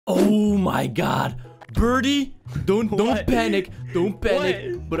Oh my God. Birdie, don't panic. Don't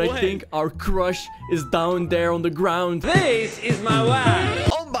panic. What? But I think our crush is down there on the ground. This is my wife.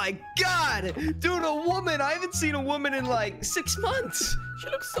 Oh my God, dude, a woman. I haven't seen a woman in like 6 months. She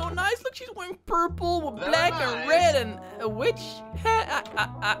looks so nice. Look, she's wearing purple with black and red and a witch hat.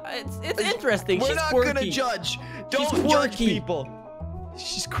 It's interesting. We're She's not quirky. gonna judge. Don't judge quirky. people.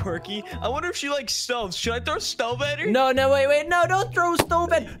 She's quirky. I wonder if she likes stoves. Should I throw a stove at her? No, wait. No, don't throw a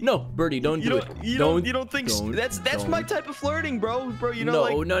stove at. No, Birdie, don't do it. You don't think that's my type of flirting, bro? Bro, you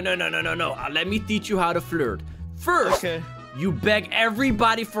know, No. Let me teach you how to flirt. First, Okay. you beg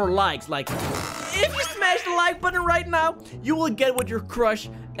everybody for likes. Like, if you smash the like button right now, you will get with your crush,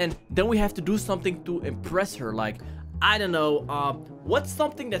 and then we have to do something to impress her. Like, I don't know, what's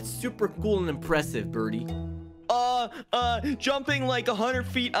something that's super cool and impressive, Birdie? Jumping like 100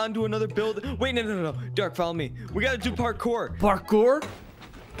 feet onto another building. Wait, no. Dark, follow me. We gotta do parkour. Parkour?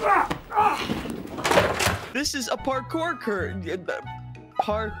 This is a parkour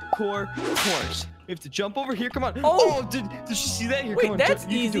course. We have to jump over here. Come on. Oh. Did you see that? Here, Wait, come on. that's You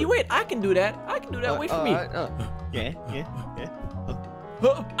can do easy. it. Wait, I can do that. Wait for me. Yeah.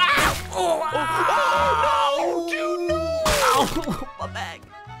 Oh, Oh, no, dude, no. Ow, my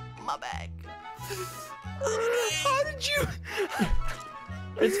back. How did you?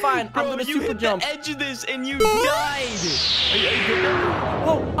 It's fine. I'm Bro, gonna you super hit jump. the edge of this and you died. Are you good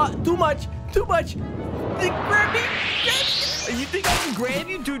now? Whoa, too much. They grab me. You think I can grab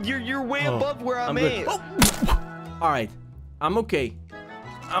you, dude? You're way above where I'm good. at. Oh. All right, I'm okay.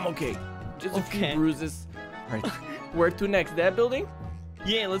 Just a few bruises. All right, where to next? That building?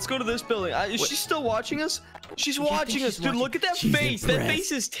 Yeah, let's go to this building. Is she still watching us? She's watching us, dude. watching. Look at that She's face. That impressed.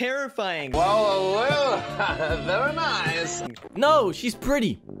 face is terrifying. Well, very nice. No, she's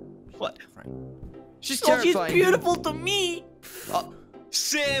pretty. What? She's Oh, terrifying. she's beautiful to me.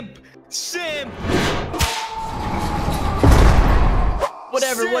 Simp.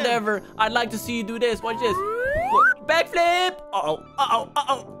 Whatever. I'd like to see you do this. Watch this. Backflip. Oh.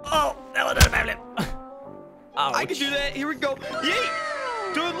 That was a backflip. Ouch. I can do that. Here we go. Yeet.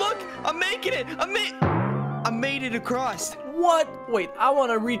 Dude, look. I'm making it. I made it across. What? Wait, I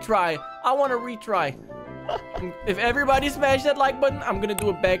want to retry. If everybody smash that like button, I'm gonna do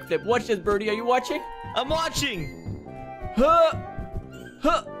a backflip. Watch this, Birdie. Are you watching? I'm watching.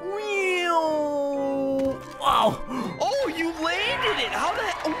 Wow. Oh, you landed it. How the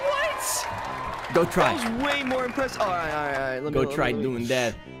what? Go try. That was way more impressive. All right. Let me Try doing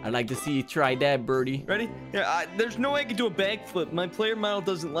that. I'd like to see you try that, Birdie. Ready? Yeah, there's no way I can do a backflip. My player model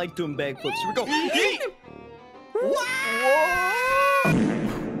doesn't like doing backflips. Here we go. Yeet!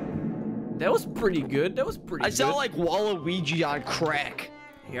 That was pretty good. I sound like Waluigi on crack.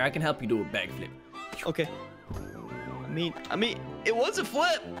 Here, I can help you do a backflip. Okay. I mean, it was a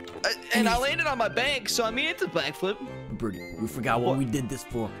flip, and I landed on my back, so I mean, it's a backflip. Birdie, we forgot what we did this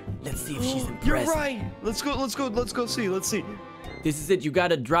for. Let's see if she's impressed. You're right. Let's go see. This is it. You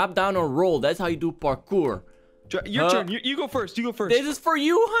gotta drop down or roll. That's how you do parkour. Your turn. You go first. This is for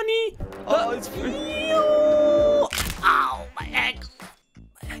you, honey. Oh, it's for you. Ow, my ankle.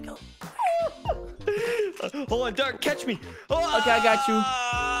 Hold on, Dark, catch me. Okay, I got you.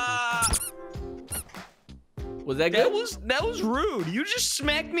 Was that good? That was rude. You just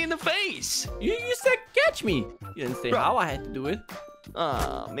smacked me in the face. You said catch me. You didn't say how I had to do it.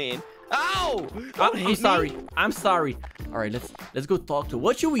 Oh man. Ow! I'm sorry. All right, let's go talk to her.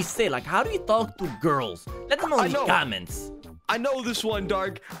 What should we say? Like, how do you talk to girls? Let them know in the comments. I know this one,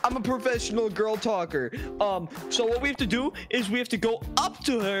 Dark. I'm a professional girl talker. So what we have to do is we have to go up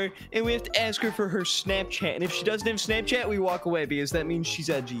to her and we have to ask her for her Snapchat. And if she doesn't have Snapchat, we walk away because that means she's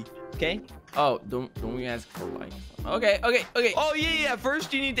edgy. Okay? Oh, don't we ask for likes? Okay. Oh yeah.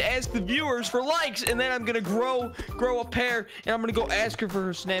 First, you need to ask the viewers for likes, and then I'm gonna grow a pair, and I'm gonna go ask her for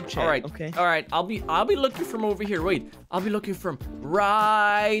her Snapchat. All right. Okay. All right. I'll be looking from over here. Wait. I'll be looking from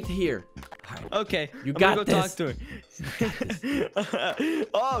right here. Right. Okay. You got this. this. Talk to her.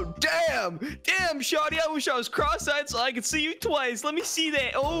 Oh damn, shawty! I wish I was cross-eyed so I could see you twice. Let me see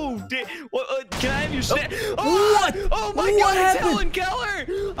that. Oh, can I have your snap? Oh, what? Oh my What God! happened? It's Helen Keller.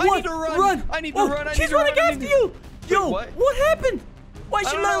 I need to run. I need to run. She's running after you. Yo, what happened? Why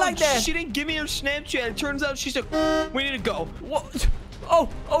she look like that? She didn't give me her Snapchat. It turns out she's we need to go. What? Oh,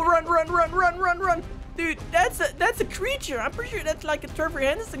 run. Dude, that's a creature. I'm pretty sure that's like a Trevor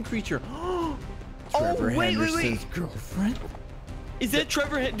Henderson creature. Trevor Henderson's girlfriend? Is that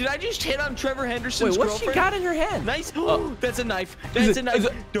Trevor? Did I just hit on Trevor Henderson's girlfriend? girlfriend? Wait, what she got in her hand? Nice. That's a knife. That's a knife.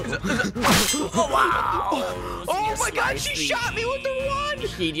 Oh, wow. Oh my God, she shot me with the wand.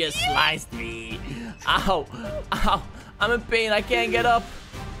 She just sliced me. Ow. I'm in pain. I can't get up.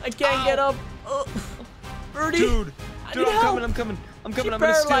 I can't get up. Birdie. Dude, I need I'm help. coming. I'm coming. She I'm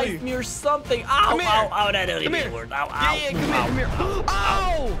gonna steal paralyzed you. me or something. Ow, Come here. ow, that doesn't Come even here. work. Ow, Yeah, ow. come here.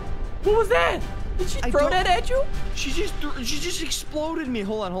 Ow! What was that? Did she throw that at you? She just exploded me.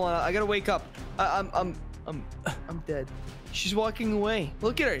 Hold on. I gotta wake up. I'm dead. She's walking away.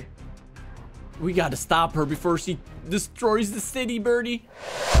 Look at her. We gotta stop her before she destroys the city, Birdie.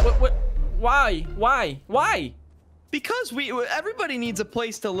 What? Why? Because everybody needs a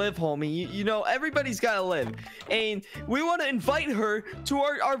place to live, homie. You know, everybody's gotta live. And we want to invite her to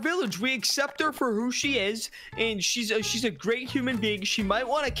our village. We accept her for who she is, and she's a great human being. She might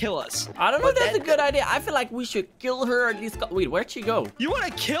want to kill us. I don't know if that's a good idea. I feel like we should kill her or at least wait, where'd she go? You want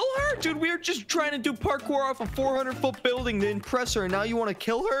to kill her? Dude, we were just trying to do parkour off a 400-foot building to impress her, and now you want to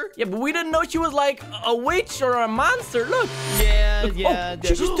kill her? Yeah, but we didn't know she was like a witch or a monster. Look. Yeah, Look. yeah. Oh,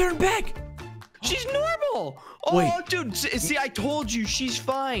 she just turned back. She's normal. Oh, Wait. dude, see, I told you, she's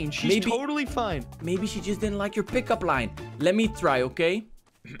fine. She's totally fine. Maybe she just didn't like your pickup line. Let me try, okay?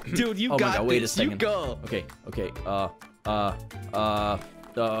 Dude, you Oh got my God, this. wait a second. You go. Okay. Okay,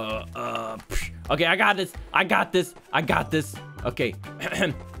 I got this. Okay.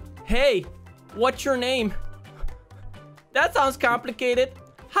 Hey, what's your name? That sounds complicated.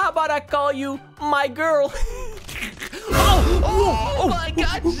 How about I call you my girl? Oh my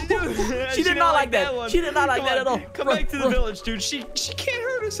God, dude. She did not like that. one. She did not like that at all. Come back to the village, dude. She can't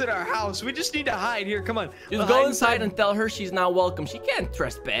hurt us in our house. We just need to hide here. Come on. Just go inside and tell her she's not welcome. She can't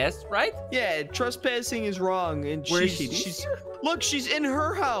trespass, right? Yeah, trespassing is wrong. And Where is she? Look, she's in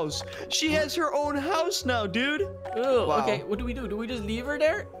her house. She has her own house now, dude. Ooh, Wow. Okay, what do we do? Do we just leave her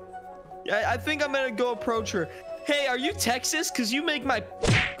there? I think I'm gonna go approach her. Hey, are you Texas? Cause you make my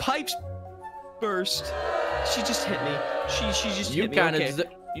pipes burst. She just hit me. She just hit me. Okay.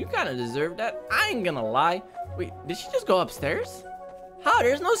 You kind of deserve that. I ain't gonna lie. Wait, did she just go upstairs? How?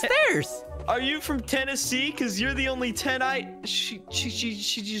 There's no stairs. Are you from Tennessee? Cause you're the only 10 She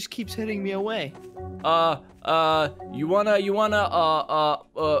just keeps hitting me away. You wanna,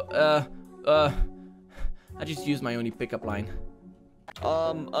 I just used my only pickup line.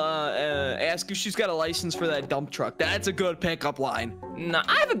 Ask if she's got a license for that dump truck. That's a good pickup line. Nah,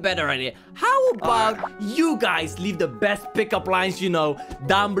 I have a better idea. How about you guys leave the best pickup lines you know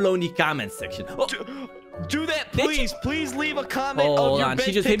down below in the comment section? Oh, do that, please. Please leave a comment of your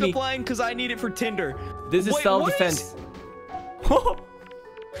best pickup line, because I need it for Tinder. This is self-defense.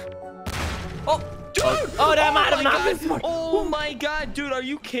 Dude! Oh, that might have not been smart. Oh my God, dude, are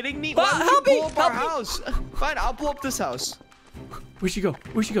you kidding me? Help Why would me, you blow up our help me. house? Fine, I'll blow up this house. Where'd she go?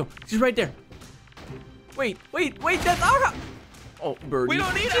 She's right there. Wait, that's our house. Oh, Birdie. We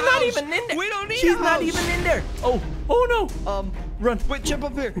don't need She's a not house. even in there. We don't need She's a house. not even in there. Oh no. Run. Wait, jump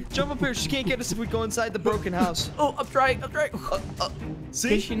up here. Jump up here. She can't get us if we go inside the broken house. Oh, I'm trying. See?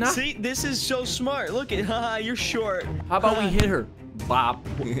 Can she not? See? This is so smart. Look at, haha, you're short. How about we hit her? Bop.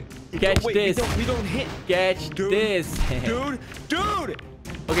 Catch Wait, this. We don't hit. Catch this. Dude.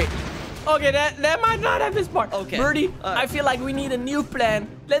 Okay, that might not have been smart. Okay. Birdie, I feel like we need a new plan.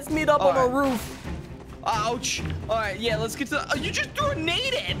 Let's meet up on a roof. Ouch. All right, yeah, let's get to the... you just threw a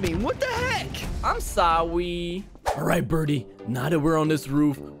nade at me. What the heck? I'm sorry. All right, Birdie. Now that we're on this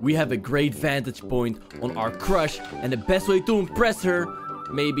roof, we have a great vantage point on our crush. And the best way to impress her,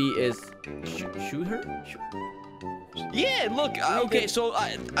 maybe, is shoot her? Yeah, look. Okay, so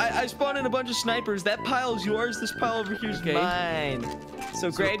I spawned in a bunch of snipers. That pile is yours. This pile over here is mine. So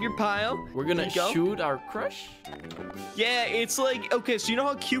grab your pile. We're gonna shoot our crush? Yeah, it's like, okay, so you know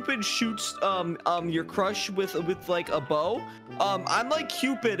how Cupid shoots your crush with like a bow? I'm like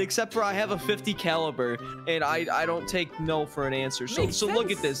Cupid, except for I have a 50 caliber, and I don't take no for an answer. So look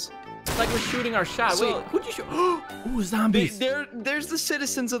at this. It's like we're shooting our shot. So, wait, who'd you shoot? Ooh, zombies. There's the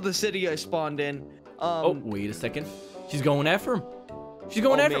citizens of the city I spawned in. Oh, wait a second. She's going after him. She's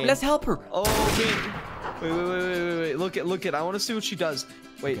going after him. Let's help her. Oh, man. Wait. Look at. I want to see what she does.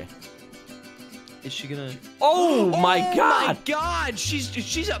 Wait. Okay. Is she gonna... Oh my God. Oh my God.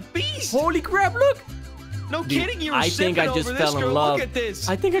 She's a beast. Holy crap, look. No kidding. You were I think I just fell in love. Look at this.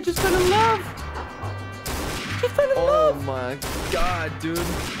 I think I just fell in love. Oh my God, dude.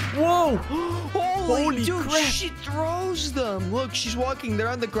 Whoa. Holy dude, crap. She throws them. Look, she's walking. They're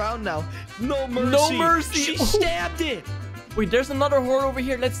on the ground now. No mercy. No mercy. She stabbed it. Wait, there's another horde over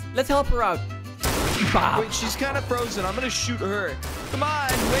here. Let's help her out. Bob. Wait, she's kind of frozen. I'm gonna shoot her. Come on,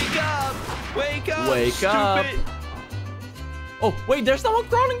 wake up. Wake up. Wake stupid. up. Oh, wait, there's someone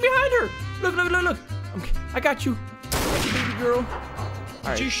crawling behind her. Look. Okay, I got you. Baby girl. All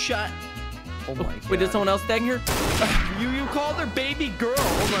right. Just shot. Oh my God. Wait, did someone else tagging her? You called her baby girl.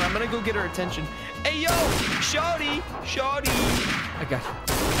 Hold on, I'm gonna go get her attention. Hey, yo, shawty. I got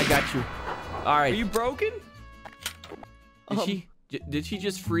you. I got you. All right. Are you broken? Did she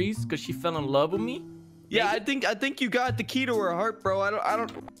just freeze because she fell in love with me? Yeah, I think you got the key to her heart, bro. I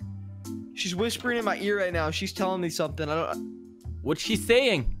don't. She's whispering in my ear right now. She's telling me something. What's she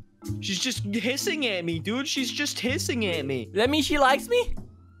saying? She's just hissing at me, dude. She's just hissing at me. That means she likes me?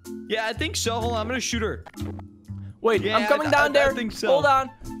 Yeah, I think so. Hold on, I'm gonna shoot her. Wait, Yeah, I'm coming down there. I think so. Hold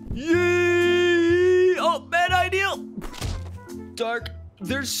on. Yay! Oh, bad idea. Dark,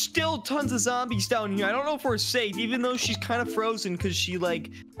 there's still tons of zombies down here. I don't know if we're safe, even though she's kind of frozen because she,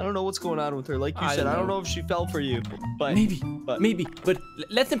 like, I don't know what's going on with her. Like you said, I don't know if she fell for you. But Maybe. But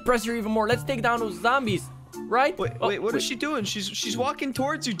let's impress her even more. Let's take down those zombies. Right? Wait, what is she doing? She's walking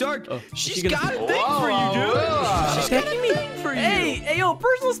towards you, Dark. She's gonna- got a thing for you, dude. She's got a thing for you. Hey, yo,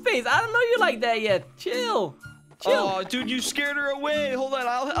 personal space. I don't know you like that yet. Chill. Oh, dude, you scared her away. Hold on,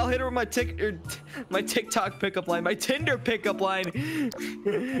 I'll hit her with my TikTok pickup line, my Tinder pickup line.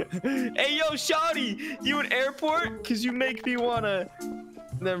 Hey, yo, shawty, you in airport? Cause you make me wanna.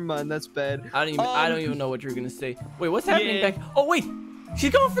 Never mind, that's bad. I don't even know what you're gonna say. Wait, what's happening back? Oh wait,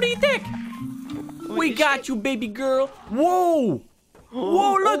 she's going for the attack. We got you, baby girl. Whoa.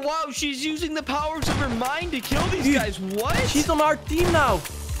 Whoa, look. Oh, wow, she's using the powers of her mind to kill these guys. What? She's on our team now.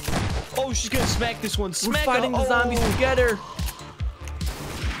 Oh, she's gonna smack this one. We're fighting the zombies together.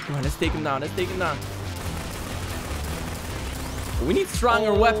 Come on, let's take him down. Let's take him down. We need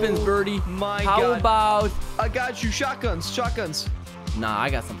stronger weapons, Birdie. My How God. about... I got you. Shotguns. Nah, I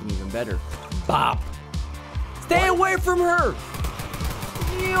got something even better. Bop. Stay away from her.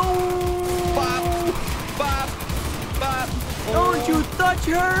 Yo. Bop. Bop. Bop. Don't you touch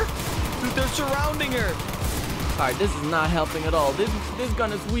her. Dude, they're surrounding her. All right, this is not helping at all. This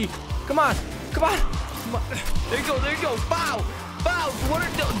gun is weak. Come on. There you go. Bow.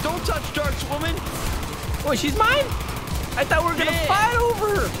 Don't touch Dark's woman. Wait, she's mine? I thought we were gonna fight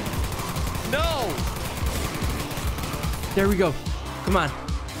over her. No. There we go. Come on.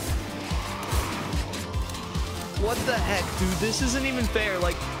 What the heck, dude? This isn't even fair.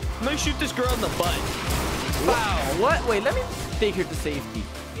 Like, I'm gonna shoot this girl in the butt. Wow. What? Wait, let me take her to safety.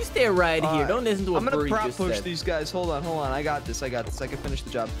 You stay right here. Don't listen to what Birdie I'm gonna just prop push said. these guys. Hold on. I got this. I can finish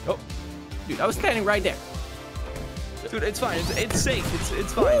the job. Oh, dude, I was standing right there. Dude, it's fine. It's safe.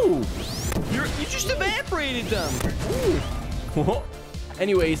 It's fine. Ooh. You just evaporated them. Ooh.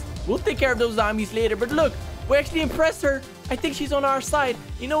 Anyways, we'll take care of those zombies later. But look, we actually impressed her. I think she's on our side.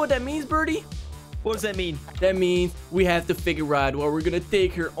 You know what that means, Birdie? What does that mean? That means we have to figure out where we're gonna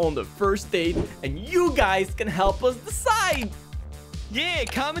take her on the first date, and you guys can help us decide. Yeah,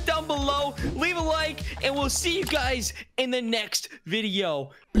 comment down below, leave a like, and we'll see you guys in the next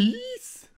video. Peace.